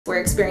We're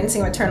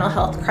experiencing a maternal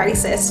health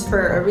crisis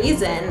for a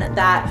reason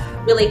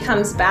that really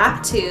comes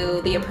back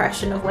to the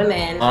oppression of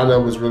women. Anna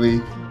was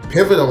really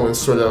pivotal in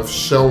sort of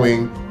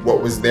showing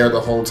what was there the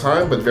whole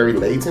time, but very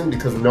latent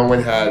because no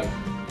one had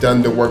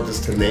done the work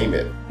just to name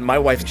it. My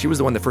wife, she was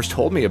the one that first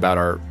told me about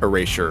our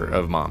erasure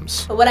of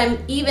moms. But what I'm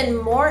even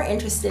more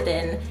interested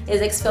in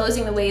is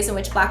exposing the ways in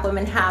which Black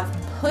women have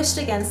pushed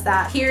against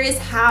that. Here is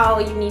how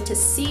you need to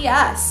see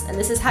us, and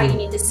this is how you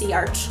need to see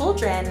our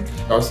children.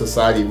 Our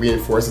society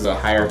reinforces a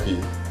hierarchy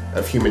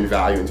of human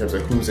value in terms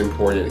of who's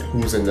important,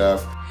 who's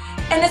enough.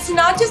 And it's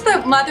not just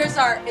that mothers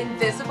are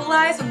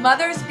invisibilized,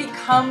 mothers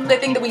become the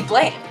thing that we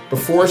blame.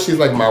 Before she's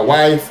like my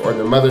wife or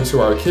the mother to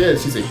our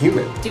kids, she's a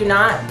human. Do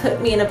not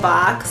put me in a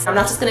box. I'm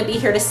not just going to be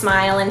here to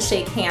smile and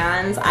shake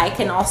hands. I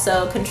can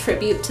also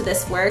contribute to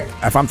this work.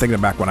 If I'm thinking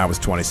back when I was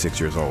 26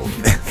 years old,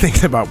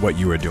 thinking about what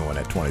you were doing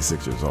at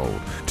 26 years old,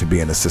 to be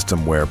in a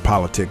system where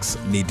politics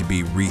need to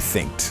be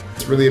rethinked.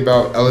 It's really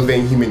about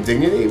elevating human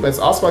dignity, but it's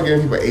also about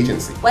giving people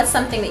agency. What's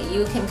something that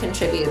you can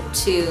contribute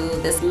to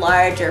this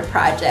larger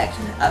project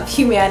of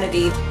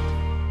humanity?